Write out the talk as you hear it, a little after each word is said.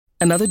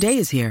Another day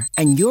is here,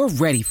 and you're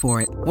ready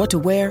for it. What to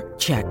wear?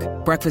 Check.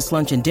 Breakfast,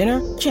 lunch, and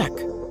dinner? Check.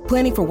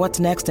 Planning for what's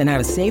next and how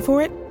to save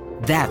for it?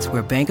 That's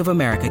where Bank of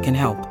America can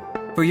help.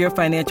 For your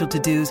financial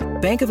to-dos,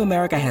 Bank of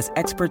America has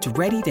experts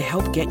ready to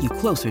help get you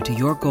closer to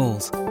your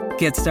goals.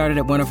 Get started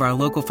at one of our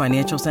local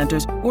financial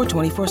centers or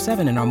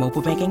 24/7 in our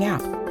mobile banking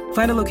app.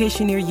 Find a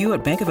location near you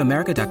at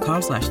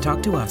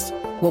bankofamerica.com/talktous.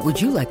 What would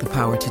you like the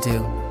power to do?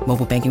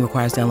 Mobile banking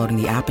requires downloading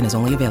the app and is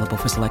only available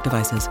for select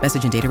devices.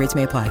 Message and data rates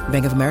may apply.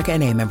 Bank of America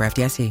N.A., member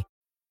FDIC.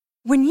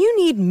 When you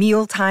need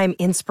mealtime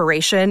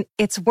inspiration,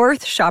 it's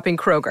worth shopping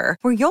Kroger,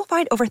 where you'll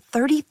find over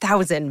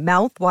 30,000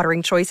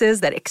 mouth-watering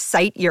choices that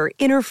excite your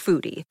inner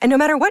foodie. And no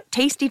matter what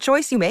tasty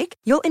choice you make,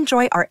 you'll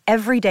enjoy our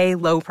everyday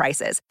low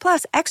prices,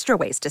 plus extra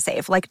ways to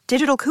save, like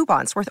digital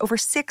coupons worth over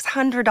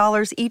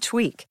 $600 each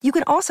week. You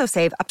can also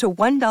save up to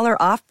 $1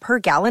 off per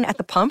gallon at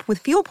the pump with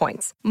fuel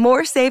points.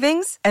 More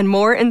savings and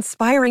more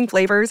inspiring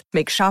flavors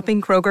make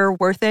shopping Kroger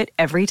worth it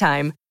every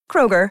time.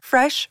 Kroger,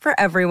 fresh for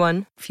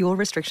everyone. Fuel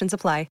restrictions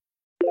apply.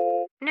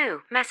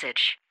 New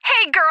message.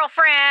 Hey,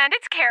 girlfriend,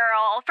 it's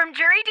Carol from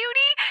Jury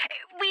Duty.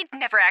 We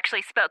never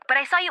actually spoke, but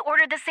I saw you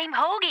ordered the same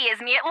hoagie as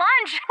me at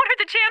lunch. What are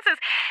the chances?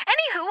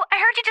 Anywho, I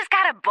heard you just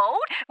got a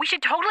boat. We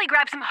should totally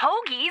grab some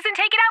hoagies and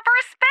take it out for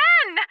a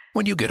spin.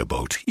 When you get a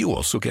boat, you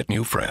also get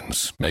new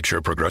friends. Make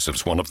sure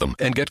Progressive's one of them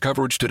and get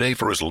coverage today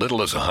for as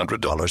little as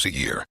 $100 a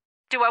year.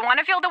 Do I want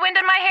to feel the wind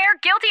in my hair?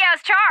 Guilty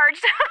as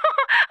charged.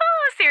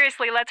 Oh,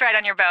 seriously, let's ride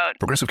on your boat.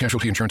 Progressive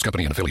Casualty Insurance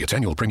Company and affiliates.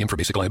 Annual premium for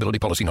basic liability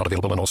policy not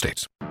available in all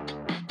states.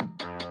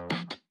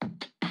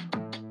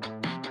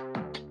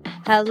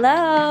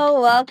 Hello,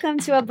 welcome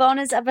to a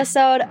bonus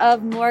episode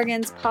of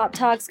Morgan's Pop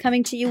Talks,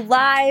 coming to you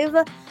live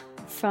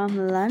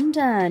from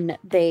London,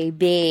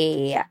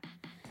 baby.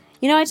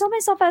 You know, I told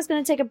myself I was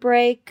going to take a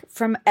break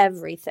from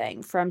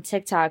everything, from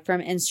TikTok,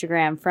 from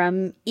Instagram,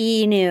 from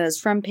E-News,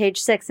 from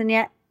Page Six, and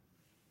yet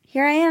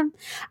here I am.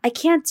 I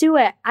can't do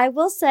it. I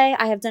will say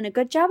I have done a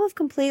good job of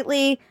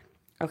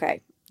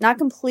not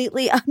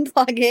completely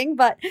unplugging,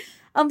 but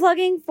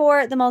unplugging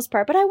for the most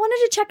part. But I wanted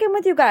to check in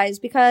with you guys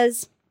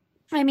because,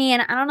 I mean,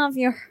 I don't know if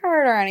you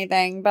heard or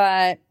anything,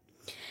 but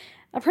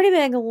a pretty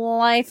big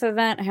life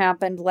event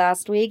happened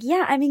last week.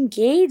 Yeah, I'm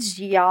engaged,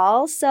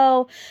 y'all.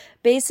 So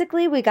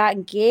basically, we got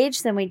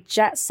engaged, then we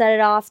jet set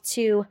it off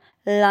to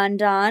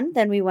London,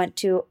 then we went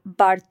to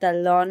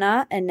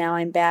Barcelona, and now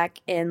I'm back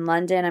in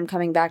London. I'm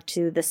coming back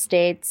to the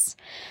States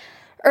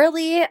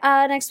early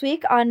next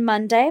week on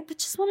Monday, but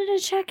just wanted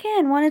to check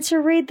in, wanted to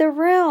read the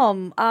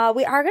room.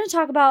 We are going to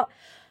talk about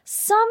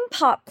some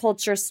pop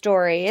culture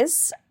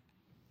stories,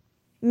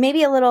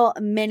 maybe a little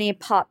mini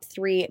Pop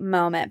 3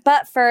 moment.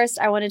 But first,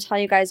 I want to tell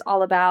you guys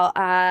all about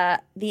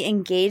the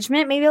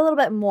engagement, maybe a little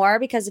bit more,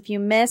 because if you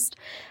missed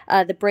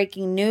the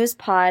breaking news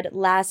pod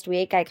last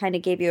week, I kind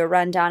of gave you a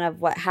rundown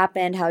of what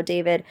happened, how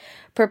David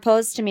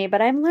proposed to me.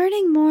 But I'm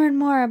learning more and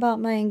more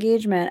about my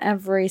engagement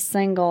every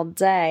single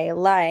day,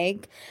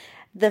 like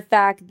the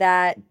fact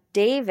that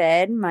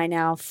David, my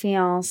now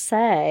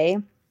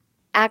fiancé,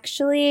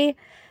 actually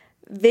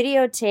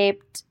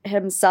videotaped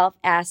himself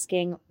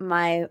asking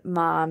my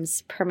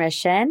mom's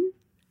permission,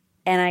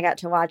 and I got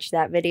to watch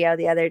that video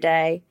the other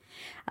day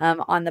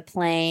on the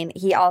plane.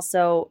 He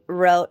also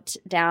wrote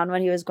down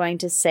what he was going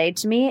to say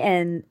to me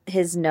in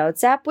his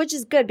notes app, which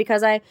is good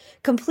because I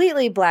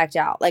completely blacked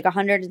out, like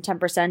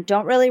 110%.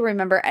 Don't really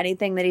remember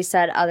anything that he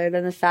said other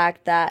than the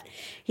fact that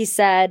he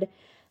said,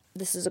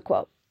 this is a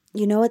quote,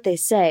 "You know what they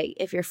say,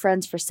 if you're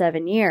friends for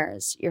 7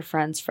 years, you're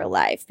friends for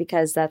life,"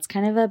 because that's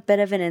kind of a bit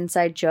of an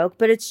inside joke,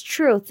 but it's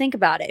true. Think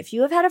about it. If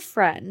you have had a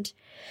friend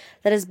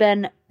that has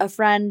been a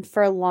friend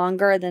for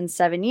longer than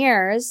 7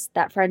 years,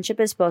 that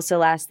friendship is supposed to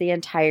last the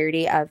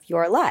entirety of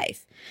your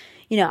life.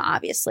 You know,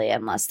 obviously,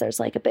 unless there's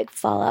like a big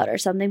fallout or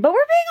something, but we're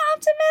being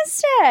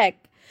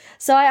optimistic.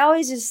 So I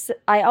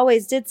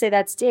always did say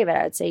that to David.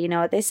 I would say, you know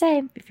what they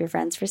say, if you're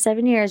friends for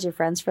 7 years, you're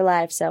friends for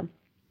life. So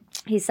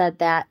he said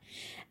that.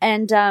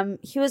 And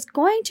he was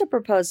going to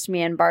propose to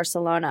me in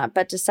Barcelona,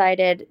 but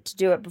decided to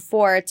do it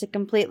before to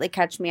completely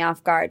catch me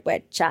off guard,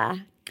 which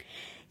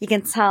you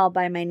can tell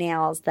by my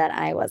nails that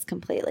I was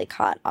completely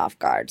caught off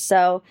guard.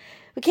 So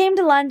we came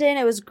to London.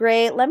 It was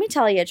great. Let me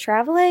tell you,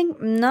 traveling,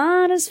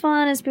 not as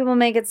fun as people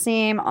make it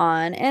seem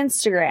on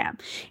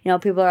Instagram. You know,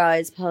 people are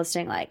always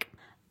posting like,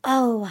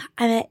 oh,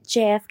 I'm at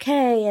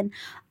JFK, and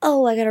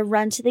oh, I got to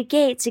run to the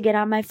gate to get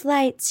on my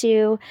flight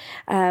to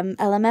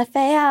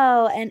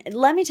LMFAO. And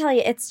let me tell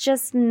you, it's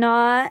just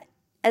not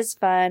as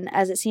fun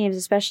as it seems,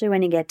 especially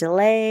when you get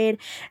delayed,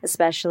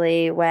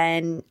 especially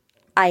when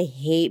I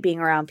hate being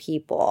around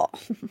people.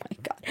 Oh my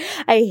God.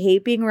 I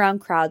hate being around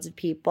crowds of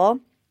people.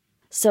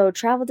 So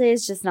travel day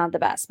is just not the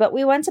best. But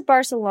we went to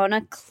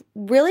Barcelona,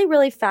 really,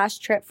 really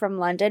fast trip from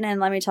London. And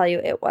let me tell you,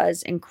 it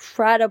was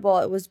incredible.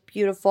 It was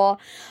beautiful.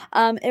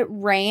 It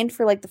rained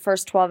for like the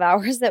first 12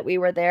 hours that we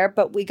were there,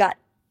 but we got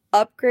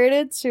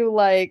upgraded to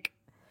like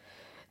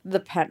the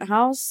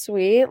penthouse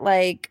suite.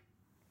 Like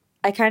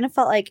I kind of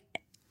felt like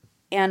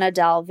Anna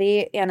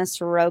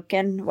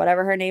Sorokin,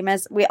 whatever her name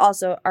is. We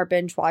also are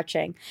binge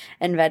watching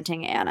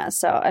Inventing Anna.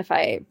 So if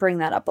I bring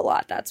that up a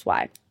lot, that's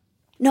why.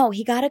 No,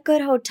 he got a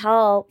good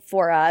hotel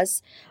for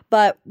us.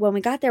 But when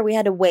we got there, we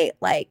had to wait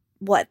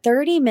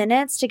 30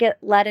 minutes to get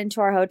let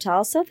into our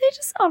hotel. So they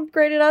just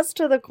upgraded us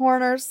to the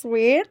corner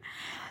suite.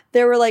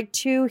 There were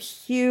 2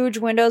 huge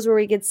windows where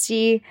we could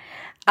see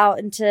out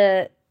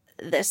into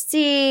the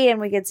sea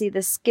and we could see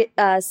the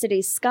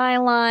city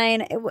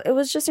skyline. It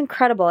was just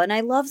incredible. And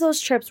I love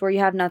those trips where you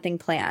have nothing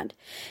planned,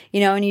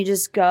 and you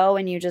just go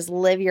and you just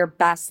live your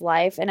best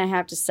life. And I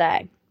have to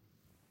say,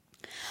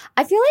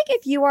 I feel like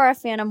if you are a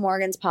fan of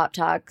Morgan's Pop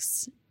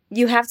Talks,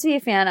 you have to be a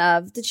fan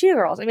of the Cheetah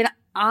Girls. I mean,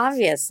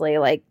 obviously,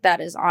 that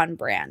is on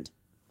brand.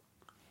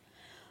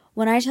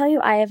 When I tell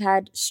you I have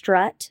had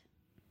Strut,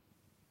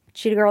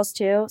 Cheetah Girls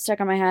 2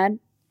 stuck on my head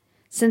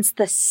since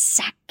the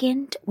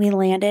second we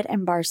landed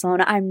in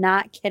Barcelona. I'm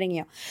not kidding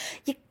you.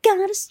 You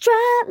gotta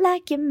strut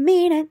like you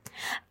mean it.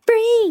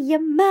 Free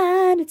your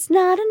mind. It's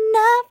not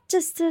enough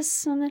just to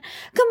something.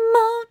 Come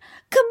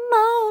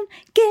on,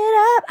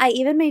 get up. I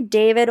even made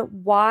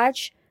David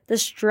watch the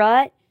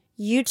Strut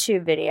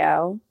YouTube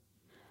video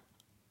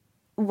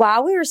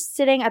while we were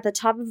sitting at the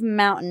top of a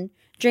mountain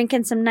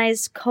drinking some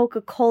nice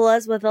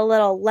Coca-Colas with a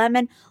little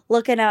lemon,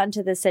 looking out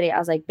into the city. I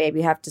was like, babe,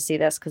 you have to see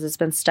this because it's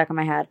been stuck in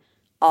my head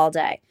all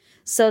day.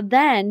 So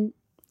then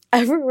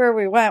everywhere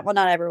we went, well,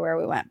 not everywhere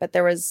we went, but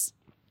there was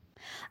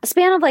a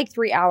span of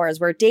 3 hours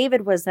where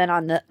David was then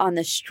on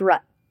the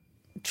Strut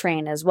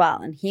train as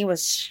well. And he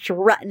was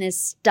strutting his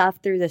stuff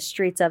through the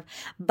streets of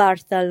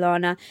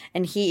Barcelona.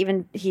 And he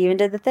even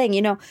did the thing,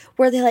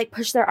 where they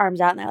push their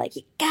arms out and they're like,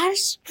 you gotta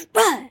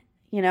strut.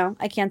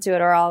 I can't do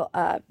it or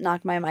I'll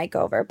knock my mic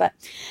over. But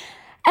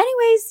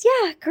anyways,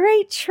 yeah,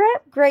 great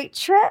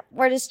trip.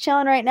 We're just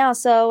chilling right now.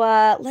 So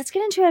let's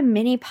get into a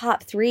mini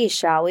pop 3,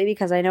 shall we?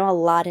 Because I know a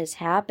lot has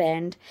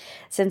happened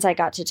since I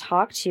got to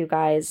talk to you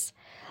guys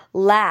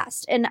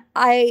last. And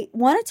I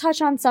want to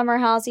touch on Summer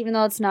House, even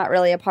though it's not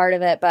really a part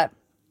of it. But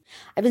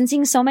I've been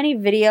seeing so many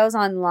videos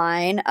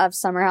online of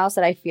Summer House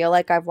that I feel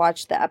like I've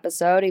watched the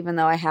episode, even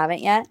though I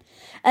haven't yet.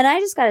 And I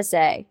just got to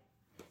say,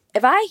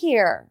 if I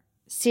hear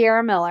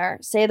Sierra Miller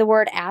say the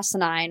word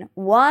asinine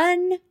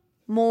one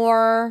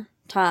more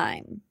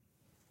time,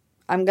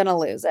 I'm going to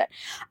lose it.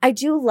 I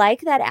do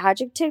like that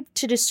adjective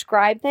to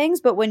describe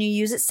things, but when you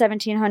use it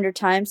 1,700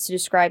 times to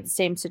describe the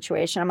same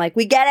situation, I'm like,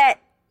 we get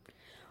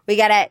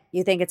it.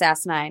 You think it's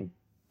asinine.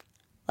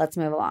 Let's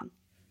move along.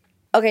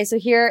 Okay, so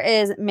here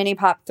is mini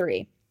pop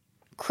 3.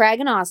 Craig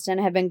and Austin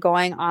have been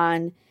going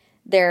on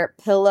their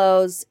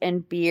Pillows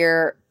and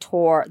Beer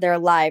tour, their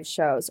live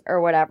shows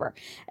or whatever.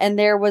 And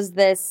there was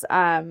this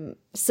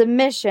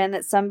submission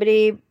that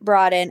somebody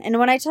brought in. And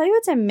when I tell you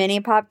it's a mini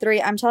pop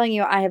 3, I'm telling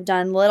you I have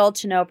done little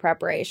to no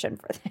preparation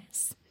for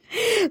this.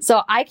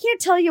 So I can't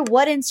tell you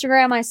what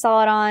Instagram I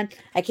saw it on.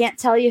 I can't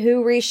tell you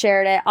who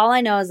reshared it. All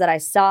I know is that I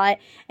saw it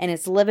and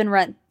it's living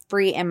rent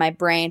free in my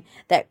brain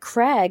that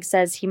Craig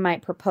says he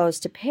might propose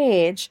to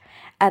Paige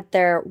at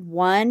their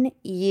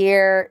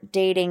 1-year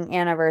dating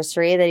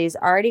anniversary, that he's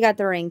already got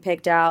the ring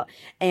picked out,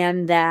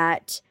 and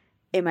that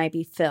it might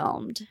be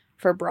filmed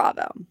for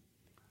Bravo.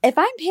 If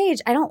I'm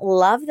Paige, I don't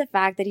love the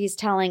fact that he's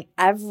telling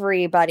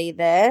everybody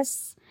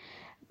this.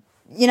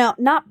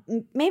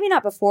 Maybe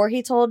not before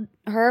he told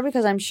her,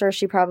 because I'm sure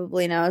she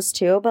probably knows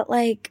too, but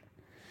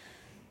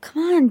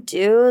come on,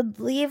 dude,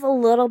 leave a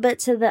little bit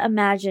to the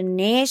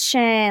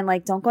imagination.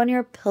 Don't go on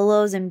your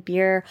Pillows and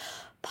Beer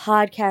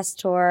podcast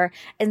tour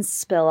and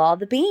spill all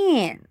the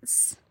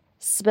beans.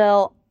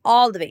 Spill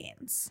all the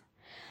beans.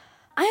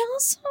 I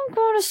also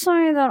got to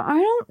say that I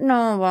don't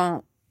know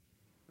about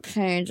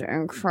Paige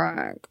and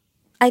Craig.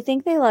 I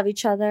think they love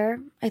each other.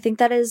 I think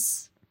that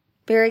is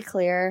very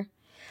clear.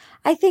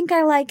 I think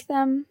I like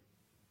them.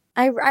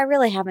 I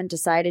really haven't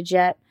decided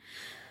yet.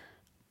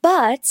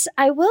 But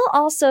I will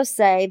also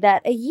say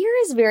that a year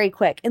is very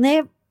quick. And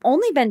they've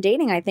only been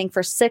dating, I think,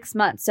 for 6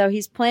 months. So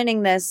he's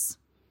planning this,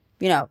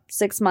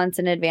 6 months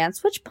in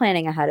advance, which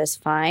planning ahead is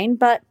fine.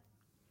 But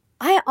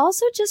I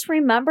also just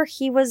remember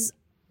he was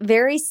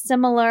very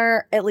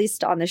similar, at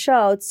least on the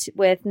show,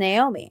 with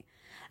Naomi,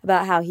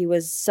 about how he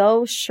was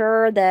so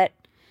sure that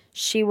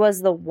she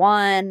was the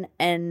one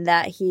and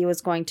that he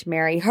was going to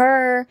marry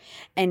her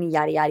and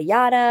yada, yada,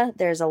 yada.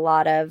 There's a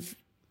lot of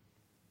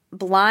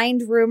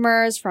blind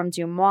rumors from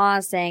Dumois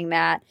saying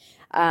that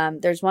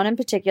there's one in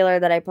particular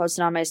that I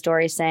posted on my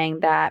story saying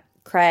that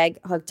Craig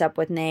hooked up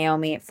with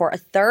Naomi for a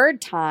 3rd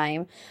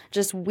time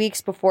just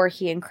weeks before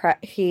he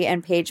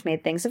and Paige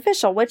made things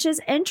official, which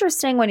is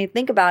interesting when you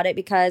think about it,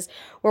 because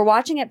we're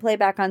watching it play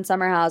back on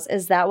Summer House.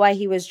 Is that why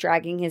he was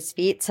dragging his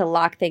feet to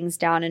lock things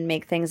down and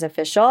make things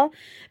official?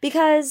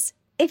 Because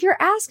if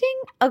you're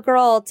asking a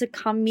girl to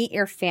come meet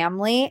your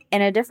family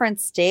in a different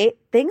state,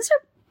 things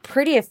are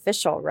pretty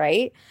official,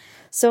 right?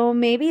 So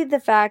maybe the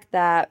fact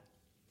that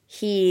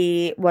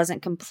he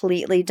wasn't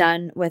completely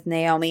done with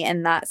Naomi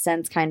in that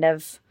sense kind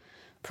of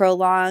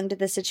prolonged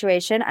the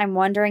situation. I'm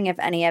wondering if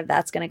any of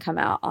that's going to come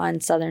out on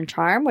Southern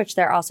Charm, which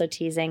they're also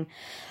teasing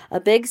a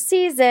big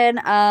season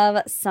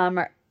of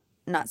Southern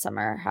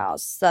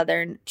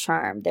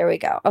Charm. There we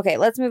go. Okay,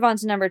 let's move on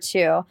to number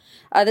 2.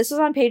 This was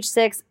on page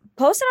 6.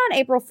 posted on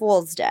April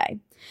Fool's Day.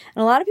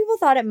 And a lot of people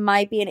thought it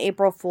might be an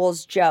April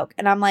Fool's joke.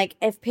 And I'm like,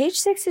 if Page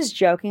Six is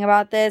joking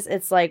about this,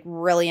 it's like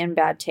really in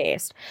bad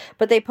taste.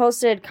 But they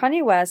posted,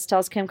 Kanye West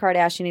tells Kim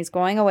Kardashian he's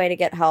going away to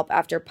get help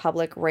after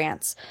public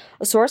rants.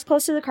 A source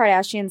close to the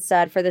Kardashians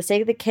said, for the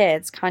sake of the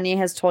kids, Kanye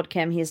has told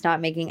Kim he's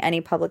not making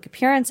any public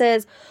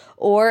appearances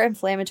or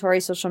inflammatory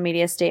social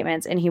media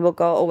statements, and he will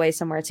go away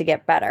somewhere to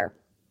get better.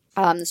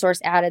 The source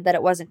added that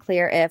it wasn't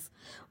clear if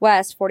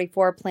West,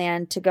 44,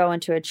 planned to go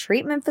into a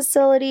treatment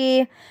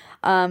facility.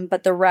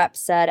 But the rep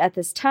said at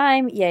this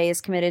time, Ye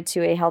is committed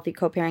to a healthy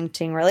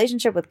co-parenting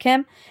relationship with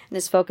Kim and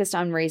is focused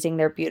on raising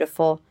their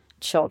beautiful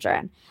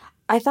children.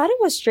 I thought it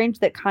was strange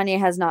that Kanye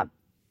has not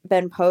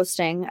been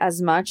posting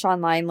as much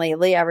online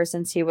lately ever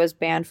since he was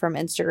banned from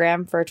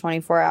Instagram for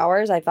 24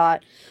 hours. I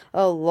thought,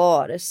 oh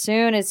Lord, as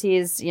soon as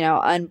he's,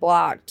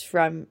 unblocked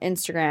from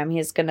Instagram,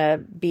 he's going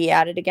to be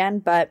at it again.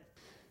 But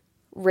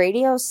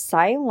radio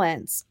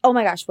silence. Oh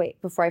my gosh,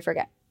 wait, before I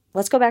forget.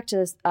 Let's go back to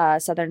this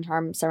Southern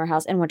Charm Summer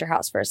House and Winter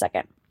House for a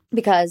second.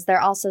 Because they're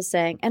also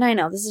saying, and I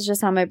know this is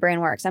just how my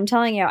brain works. I'm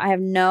telling you, I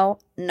have no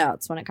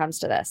notes when it comes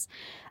to this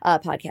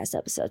podcast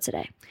episode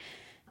today.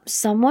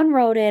 Someone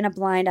wrote in a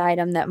blind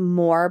item that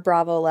more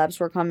Bravo Lebs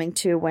were coming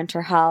to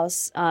Winter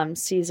House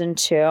season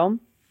 2.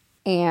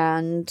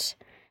 And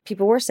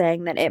people were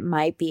saying that it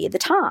might be the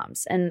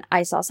Toms. And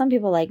I saw some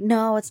people like,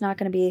 no, it's not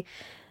going to be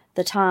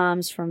the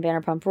Toms from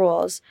Vanderpump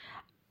Rules.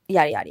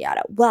 Yada, yada,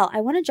 yada. Well,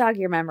 I want to jog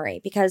your memory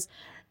because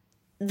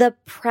the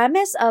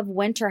premise of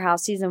Winter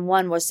House season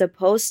 1 was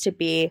supposed to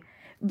be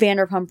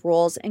Vanderpump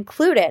Rules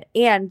included.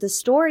 And the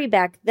story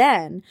back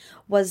then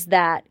was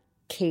that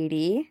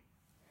Katie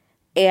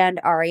and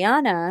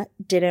Ariana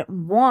didn't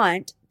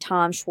want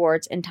Tom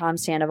Schwartz and Tom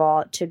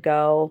Sandoval to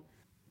go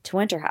to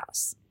Winter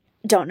House.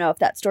 Don't know if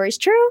that story's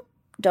true.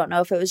 Don't know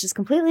if it was just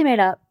completely made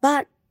up.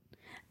 But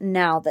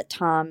now that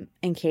Tom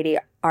and Katie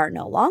are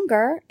no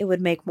longer, it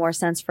would make more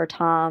sense for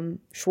Tom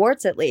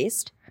Schwartz, at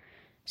least,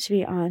 to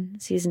be on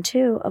season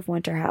 2 of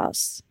Winter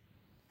House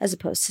as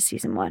opposed to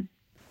season 1.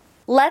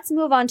 Let's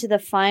move on to the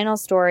final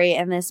story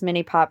in this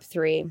mini pop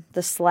 3,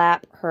 the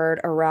slap heard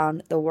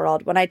around the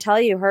world. When I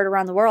tell you heard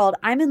around the world,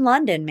 I'm in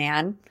London,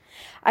 man.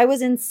 I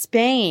was in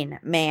Spain,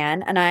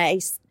 man, and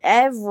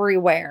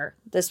everywhere.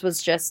 This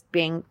was just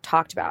being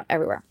talked about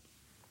everywhere.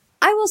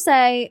 I will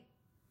say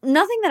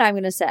nothing that I'm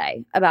going to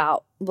say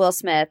about Will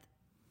Smith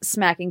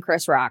smacking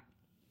Chris Rock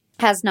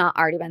has not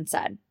already been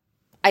said.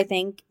 I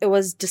think it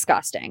was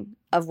disgusting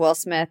of Will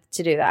Smith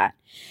to do that.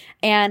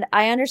 And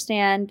I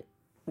understand,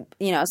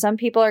 some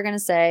people are going to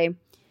say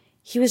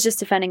he was just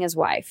defending his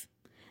wife.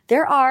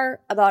 There are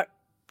about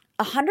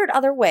 100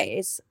 other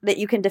ways that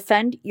you can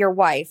defend your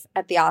wife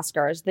at the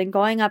Oscars than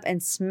going up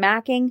and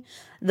smacking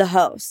the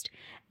host.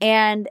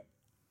 And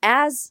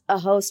as a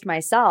host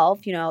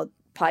myself,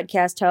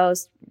 podcast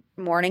host,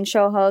 morning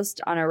show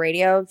host on a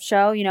radio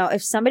show,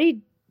 if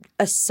somebody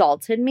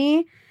assaulted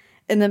me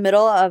in the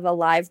middle of a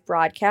live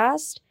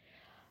broadcast,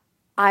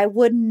 I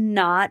would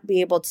not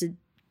be able to.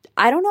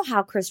 I don't know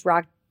how Chris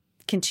Rock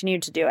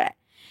continued to do it.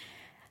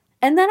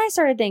 And then I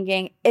started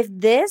thinking, if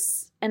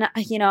this, and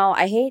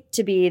I hate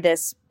to be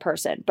this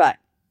person, but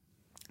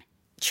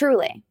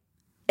truly,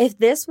 if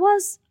this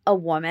was a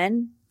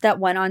woman that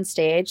went on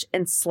stage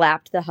and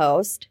slapped the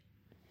host,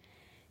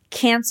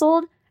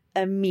 canceled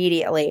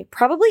immediately,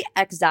 probably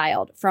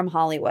exiled from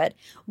Hollywood.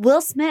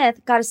 Will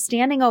Smith got a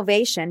standing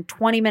ovation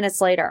 20 minutes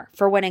later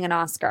for winning an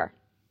Oscar.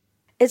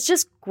 It's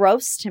just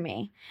gross to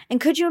me. And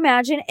could you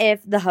imagine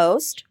if the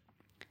host,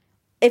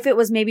 if it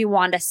was maybe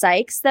Wanda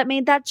Sykes that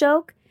made that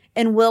joke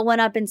and Will went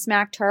up and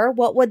smacked her,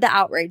 what would the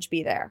outrage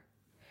be there?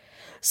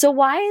 So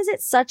why is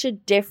it such a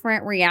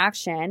different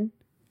reaction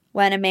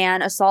when a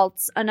man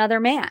assaults another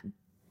man?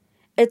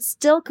 It's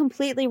still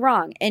completely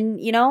wrong. And,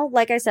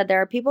 like I said,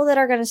 there are people that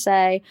are going to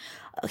say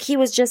he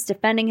was just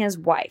defending his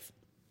wife.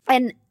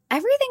 And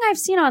everything I've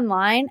seen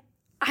online,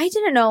 I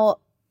didn't know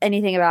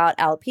anything about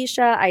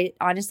alopecia. I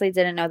honestly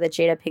didn't know that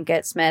Jada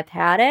Pinkett Smith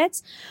had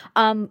it.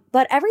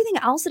 But everything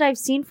else that I've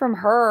seen from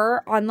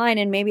her online,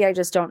 and maybe I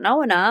just don't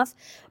know enough,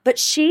 but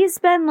she's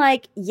been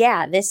like,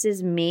 yeah, this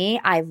is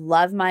me. I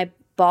love my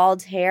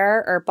bald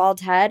hair or bald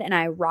head and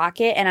I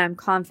rock it and I'm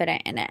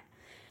confident in it.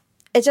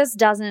 It just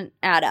doesn't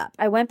add up.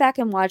 I went back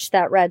and watched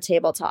that Red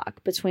Table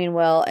Talk between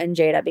Will and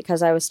Jada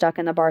because I was stuck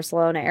in the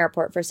Barcelona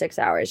airport for 6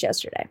 hours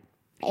yesterday.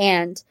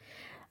 And,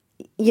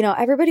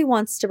 everybody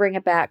wants to bring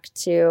it back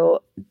to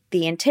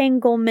the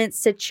entanglement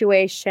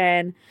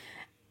situation.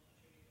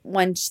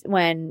 When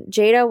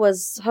Jada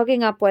was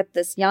hooking up with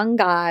this young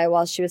guy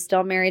while she was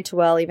still married to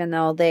Will, even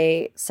though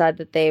they said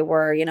that they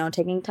were,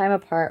 taking time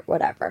apart,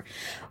 whatever.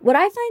 What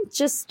I find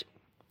just...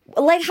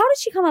 how did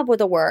she come up with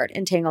the word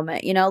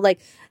entanglement?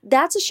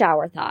 That's a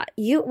shower thought.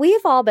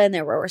 We've all been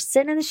there where we're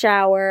sitting in the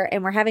shower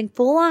and we're having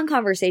full-on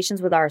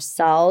conversations with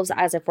ourselves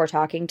as if we're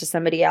talking to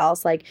somebody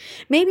else.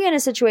 Maybe in a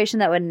situation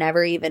that would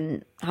never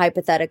even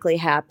hypothetically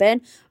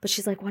happen. But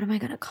she's like, what am I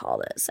going to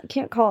call this? I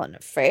can't call it an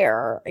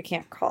affair. I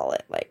can't call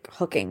it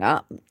hooking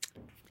up.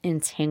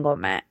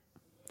 Entanglement.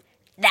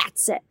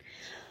 That's it.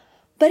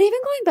 But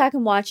even going back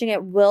and watching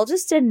it, Will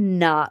just did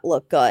not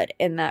look good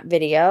in that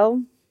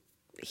video.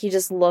 He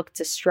just looked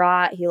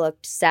distraught. He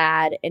looked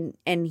sad.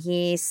 And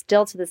he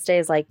still to this day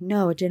is like,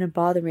 no, it didn't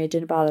bother me. It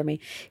didn't bother me.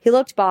 He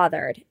looked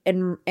bothered.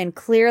 And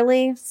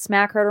clearly,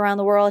 smack heard around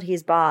the world,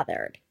 he's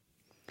bothered.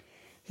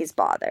 He's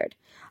bothered.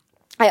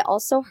 I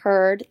also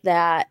heard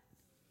that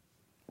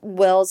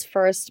Will's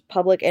first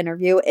public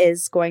interview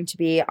is going to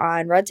be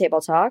on Red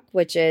Table Talk,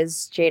 which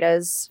is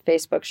Jada's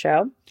Facebook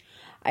show.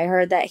 I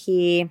heard that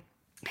he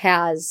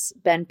has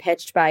been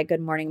pitched by Good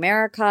Morning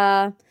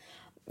America,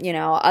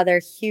 other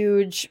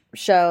huge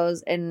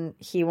shows, and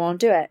he won't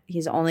do it.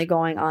 He's only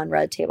going on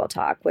Red Table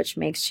Talk, which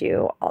makes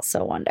you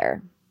also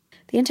wonder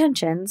the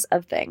intentions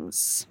of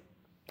things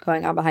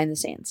going on behind the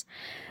scenes.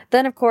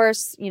 Then, of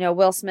course,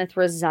 Will Smith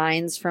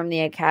resigns from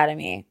the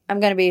Academy. I'm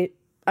going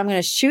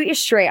to shoot you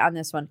straight on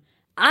this one.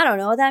 I don't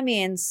know what that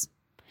means.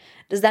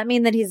 Does that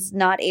mean that he's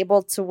not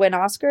able to win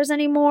Oscars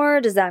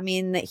anymore? Does that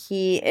mean that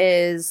he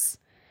is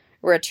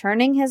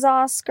returning his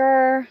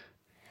Oscar?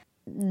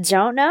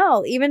 Don't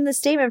know. Even the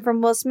statement from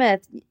Will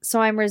Smith,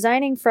 so I'm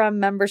resigning from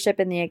membership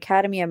in the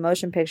Academy of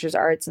Motion Pictures,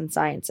 Arts, and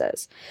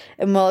Sciences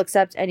and will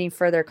accept any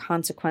further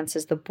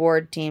consequences the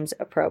board deems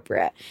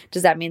appropriate.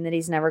 Does that mean that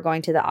he's never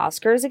going to the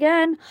Oscars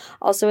again?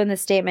 Also in the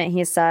statement,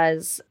 he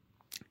says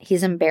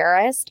he's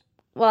embarrassed.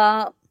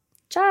 Well,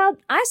 child,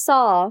 I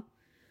saw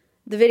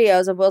the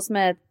videos of Will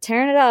Smith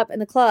tearing it up in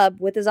the club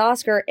with his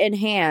Oscar in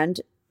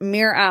hand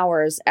mere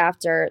hours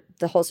after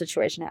the whole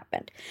situation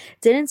happened.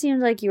 Didn't seem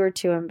like you were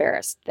too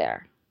embarrassed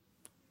there.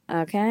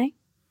 Okay?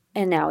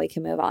 And now we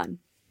can move on.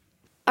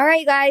 All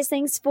right, guys.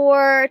 Thanks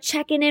for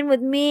checking in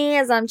with me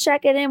as I'm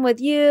checking in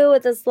with you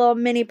with this little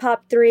mini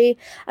Pop 3.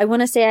 I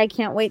want to say I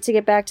can't wait to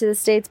get back to the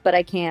States, but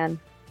I can.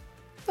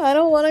 I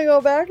don't want to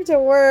go back to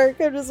work.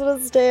 I just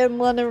want to stay in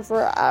London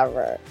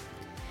forever.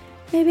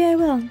 Maybe I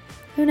will.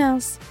 Who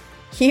knows?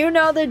 You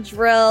know the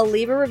drill.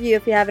 Leave a review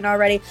if you haven't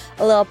already.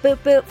 A little boop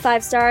boop,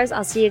 5 stars.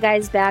 I'll see you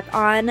guys back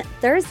on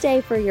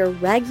Thursday for your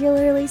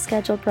regularly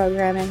scheduled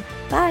programming.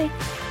 Bye.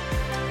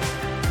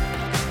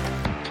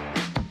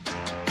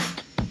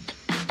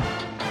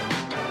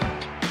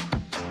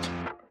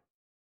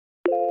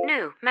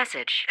 New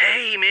message.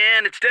 Hey,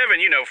 man, it's Devin.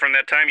 From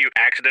that time you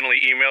accidentally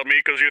emailed me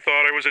because you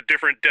thought I was a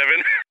different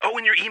Devin. Oh,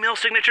 and your email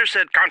signature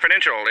said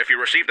confidential. If you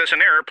receive this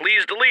in error,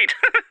 please delete.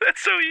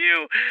 That's so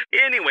you.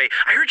 Anyway,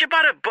 I heard you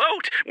bought a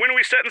boat. When are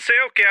we setting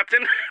sail,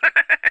 Captain?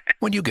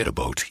 When you get a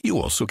boat, you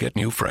also get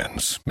new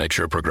friends. Make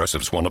sure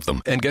Progressive's one of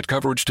them and get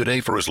coverage today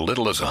for as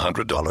little as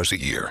 $100 a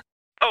year.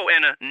 Oh,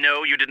 and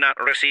no, you did not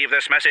receive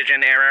this message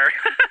in error.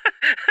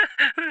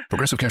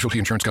 Progressive Casualty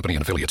Insurance Company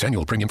and affiliates.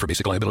 Annual premium for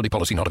basic liability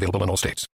policy not available in all states.